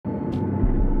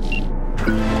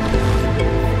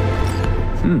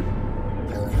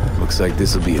Looks like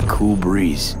this'll be a cool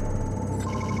breeze.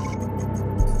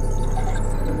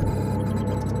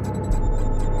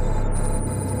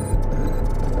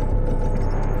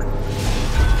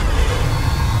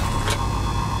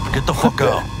 Get the fuck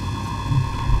out.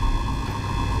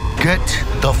 Get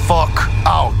the fuck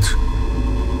out.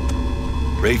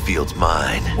 Rayfield's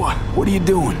mine. What are you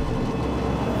doing?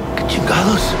 Que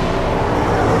chingados?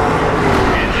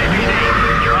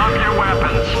 NVIDIA, drop your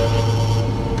weapons.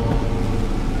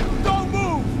 Don't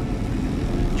move!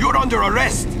 You're under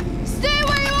arrest! Stay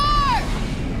where you are!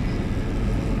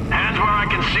 Hands where I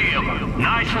can see them.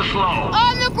 Nice and slow.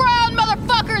 On the ground,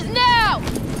 motherfuckers, now!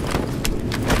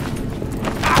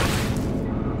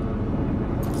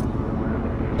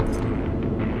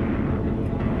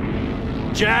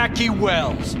 Jackie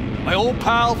Wells, my old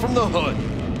pal from the hood.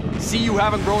 See you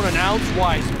haven't grown an ounce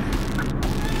wiser.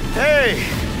 Hey!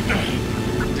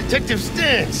 Detective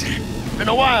Stintz. Been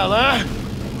a while, huh?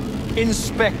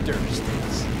 Inspector Stintz.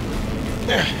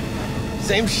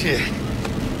 Same shit.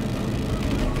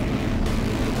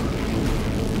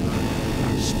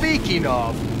 Speaking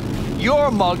of,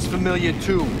 your mug's familiar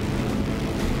too.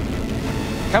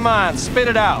 Come on, spit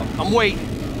it out. I'm waiting.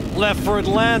 Left for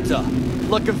Atlanta,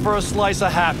 looking for a slice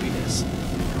of happiness.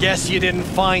 Guess you didn't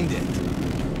find it.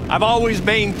 I've always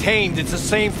maintained it's the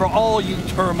same for all you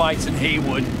termites in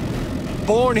Haywood.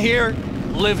 Born here,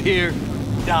 live here,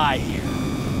 die here.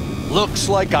 Looks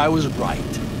like I was right.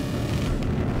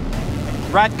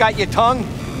 Rat got your tongue?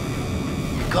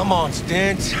 Come on,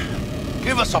 Stintz.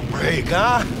 Give us a break,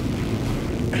 huh?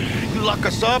 You lock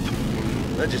us up,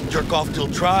 then just jerk off till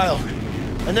trial.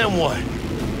 And then what?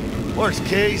 Worst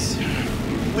case,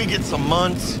 we get some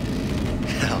months.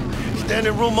 Hell,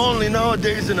 standing room only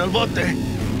nowadays in El Bote.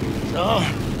 So,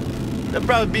 they'll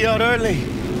probably be out early.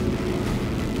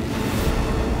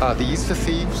 Are these the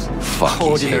thieves? Fuck, he's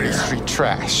Ordinary here. street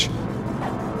trash.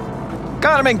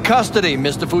 Got him in custody,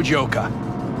 Mr. Fujioka.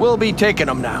 We'll be taking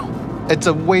him now. It's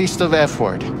a waste of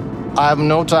effort. I have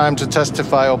no time to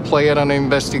testify or play at an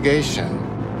investigation.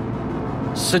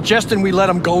 Suggesting we let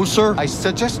him go, sir? I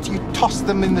suggest you toss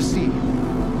them in the sea.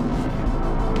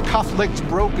 Cuff leg's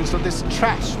broken so this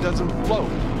trash doesn't float.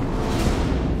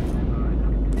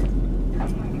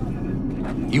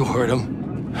 You heard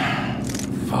him.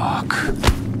 Fuck.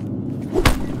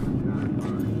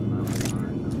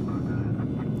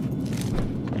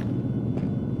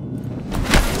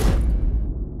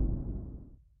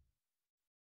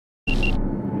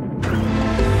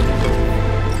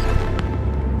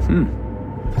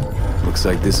 Looks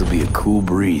like this'll be a cool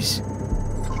breeze.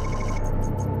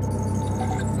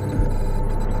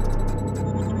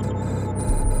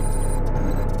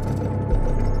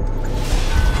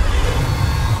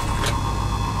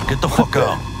 Get the fuck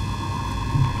out.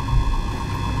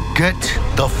 Get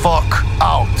the fuck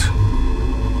out.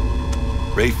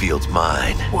 Rayfield's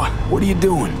mine. What are you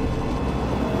doing?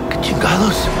 Que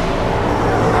chingados?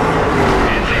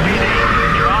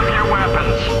 NVIDIA, drop your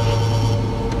weapons.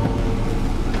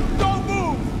 Don't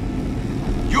move!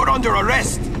 You're under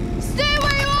arrest! Stay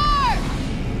where you are!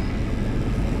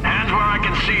 Hands where I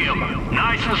can see them.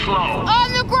 Nice and slow.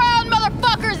 On the ground,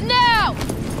 motherfuckers, now!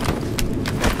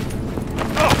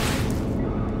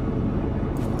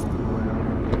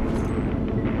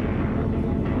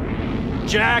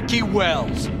 Jackie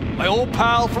Wells, my old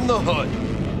pal from the hood.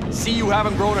 See you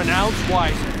haven't grown an ounce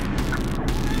wiser.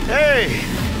 Hey!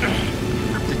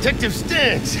 Detective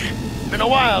Stintz. Been a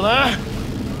while, huh?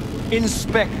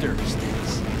 Inspector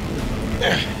Stintz.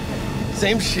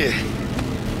 Same shit.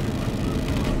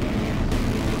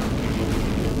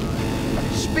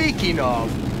 Speaking of,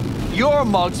 your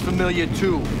mug's familiar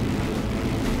too.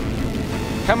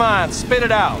 Come on, spit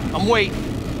it out. I'm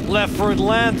waiting. Left for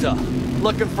Atlanta,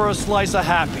 looking for a slice of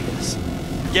happiness.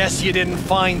 Guess you didn't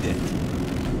find it.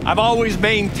 I've always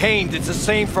maintained it's the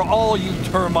same for all you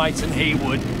termites in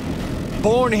Haywood.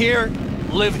 Born here,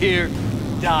 live here,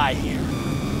 die here.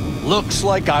 Looks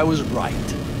like I was right.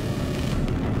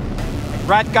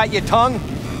 Rat got your tongue?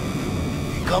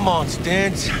 Come on,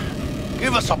 Stintz.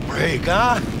 Give us a break,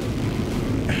 huh?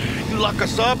 You lock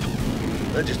us up,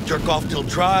 then just jerk off till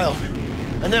trial.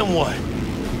 And then what?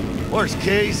 Worst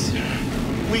case,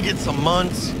 we get some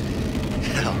months.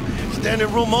 Hell,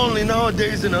 standing room only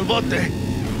nowadays in El Bote.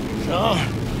 So,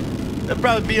 they'll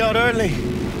probably be out early.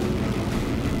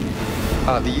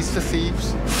 Are these the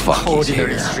thieves? Fuck, he's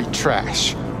Ordinary here. street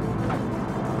trash.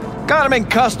 Got him in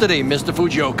custody, Mr.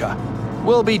 Fujioka.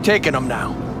 We'll be taking him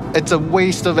now. It's a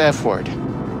waste of effort.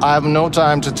 I have no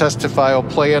time to testify or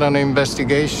play at an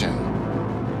investigation.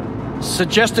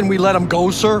 Suggesting we let him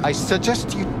go, sir? I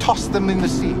suggest you toss them in the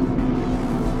sea.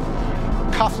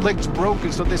 Cuff leg's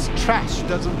broken so this trash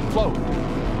doesn't float.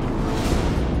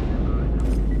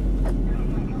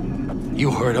 You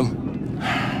heard him.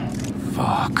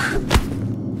 Fuck.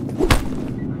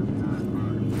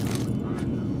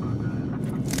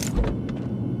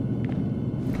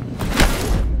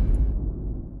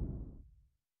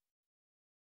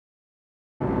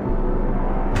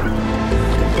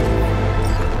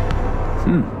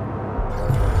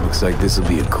 Looks like this'll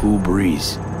be a cool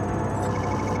breeze.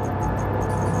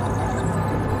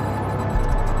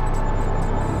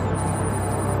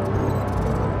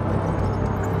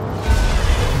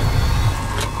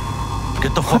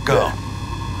 Get the fuck out.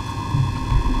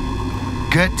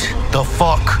 Get the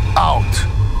fuck out.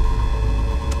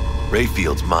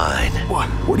 Rayfield's mine.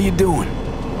 What are you doing?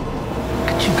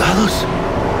 Que chingados?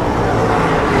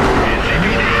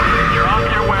 NVIDIA, drop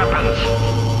your weapons.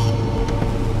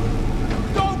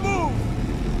 Don't move!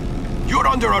 You're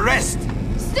under arrest.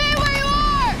 Stay where you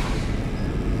are!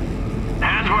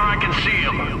 Hands where I can see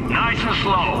them. Nice and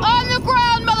slow. On the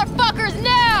ground, motherfuckers,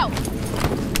 now!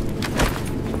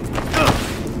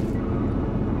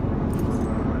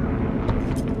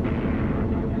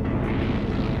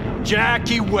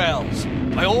 Jackie Wells,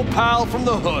 my old pal from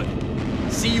the hood.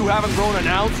 See you haven't grown an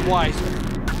ounce wiser.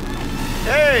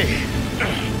 Hey!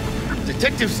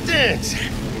 Detective Stintz.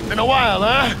 Been a while,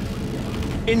 huh?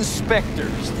 Inspector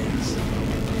Stintz.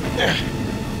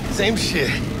 Same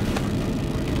shit.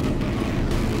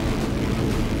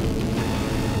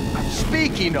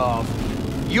 Speaking of,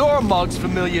 your mug's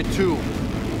familiar too.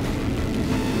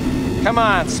 Come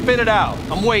on, spit it out.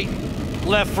 I'm waiting.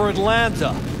 Left for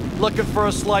Atlanta, looking for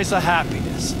a slice of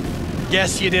happiness.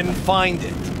 Guess you didn't find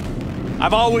it.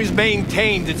 I've always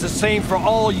maintained it's the same for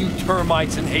all you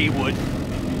termites in Haywood.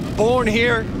 Born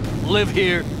here, live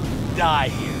here, die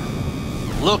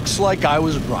here. Looks like I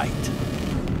was right.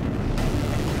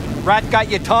 Rat got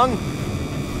your tongue?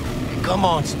 Come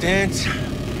on, Stintz.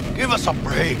 Give us a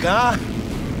break, huh?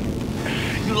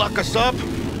 You lock us up,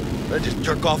 then just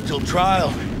jerk off till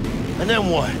trial. And then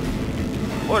what?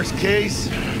 Worst case,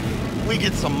 we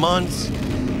get some months.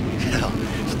 Hell,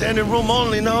 standing room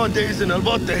only nowadays in El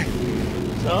Bote.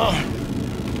 So,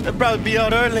 they'll probably be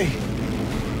out early.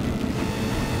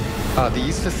 Are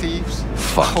these the thieves?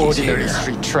 Fuck, he's Ordinary here.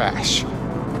 street trash.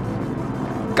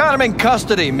 Got him in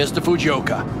custody, Mr.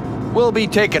 Fujioka. We'll be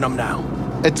taking him now.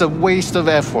 It's a waste of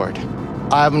effort.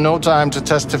 I have no time to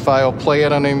testify or play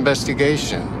at an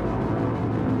investigation.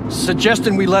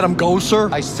 Suggesting we let him go, sir?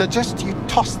 I suggest you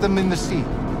toss them in the sea.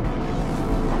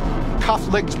 Cuff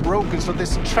leg's broken so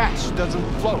this trash doesn't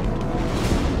float.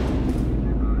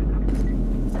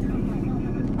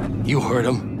 You heard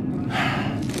him.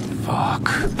 Fuck.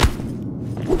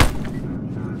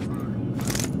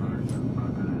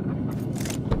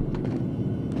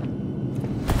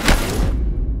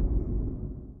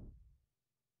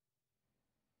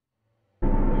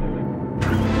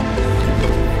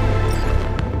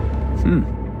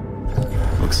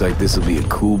 Looks like this'll be a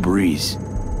cool breeze.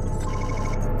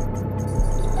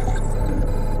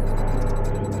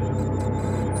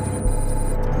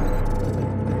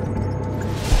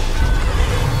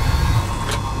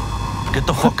 Get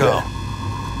the fuck out.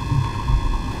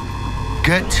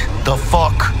 Get the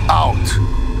fuck out.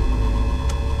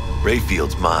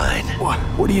 Rayfield's mine.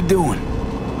 What are you doing?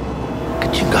 Que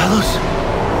chingados?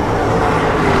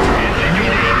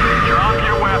 NVIDIA, drop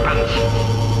your weapons.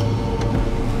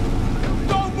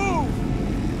 Don't move!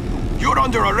 You're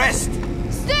under arrest.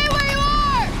 Stay where you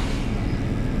are!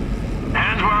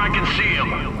 Hands where I can see them.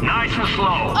 Nice and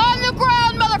slow. On the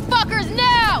ground, motherfuckers,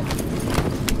 now!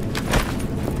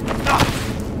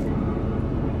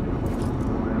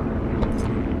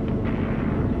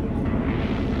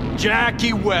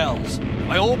 Jackie Wells,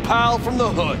 my old pal from the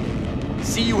hood.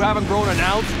 See you haven't grown an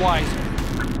ounce wiser.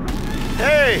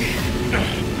 Hey!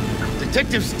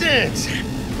 Detective Stintz.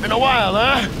 Been a while,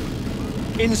 huh?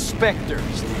 Inspector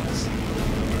Stintz.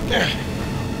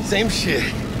 Same shit.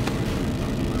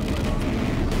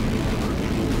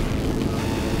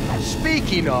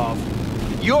 Speaking of,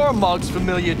 your mug's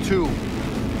familiar too.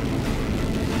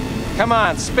 Come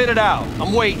on, spit it out.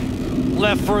 I'm waiting.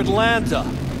 Left for Atlanta,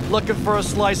 looking for a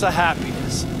slice of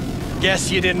happiness.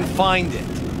 Guess you didn't find it.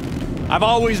 I've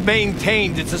always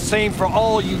maintained it's the same for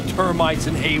all you termites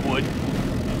in Haywood.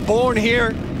 Born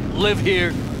here, live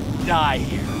here, die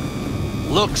here.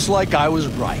 Looks like I was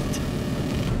right.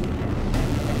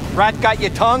 Rat got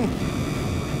your tongue?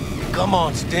 Come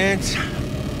on, Stintz.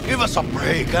 Give us a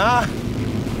break, huh?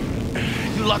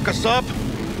 You lock us up,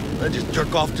 then just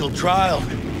jerk off till trial.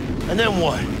 And then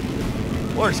what?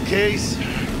 Worst case,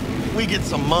 we get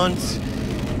some months.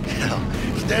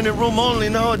 Hell, standing room only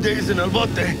nowadays in El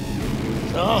Bote.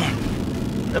 So,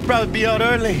 they'll probably be out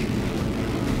early.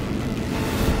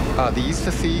 Are these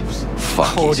the thieves?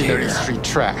 Fuck, he's Ordinary here. street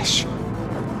trash.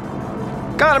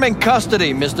 Got him in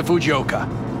custody, Mr. Fujioka.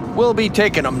 We'll be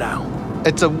taking him now.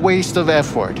 It's a waste of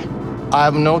effort. I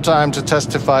have no time to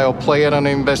testify or play at an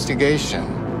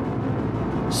investigation.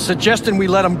 Suggesting we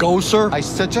let him go, sir? I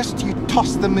suggest you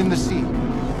toss them in the sea.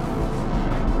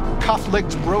 Cuff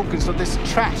legs broken so this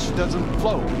trash doesn't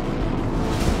flow.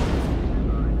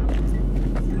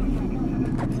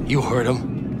 You heard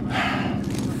him.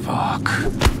 Fuck.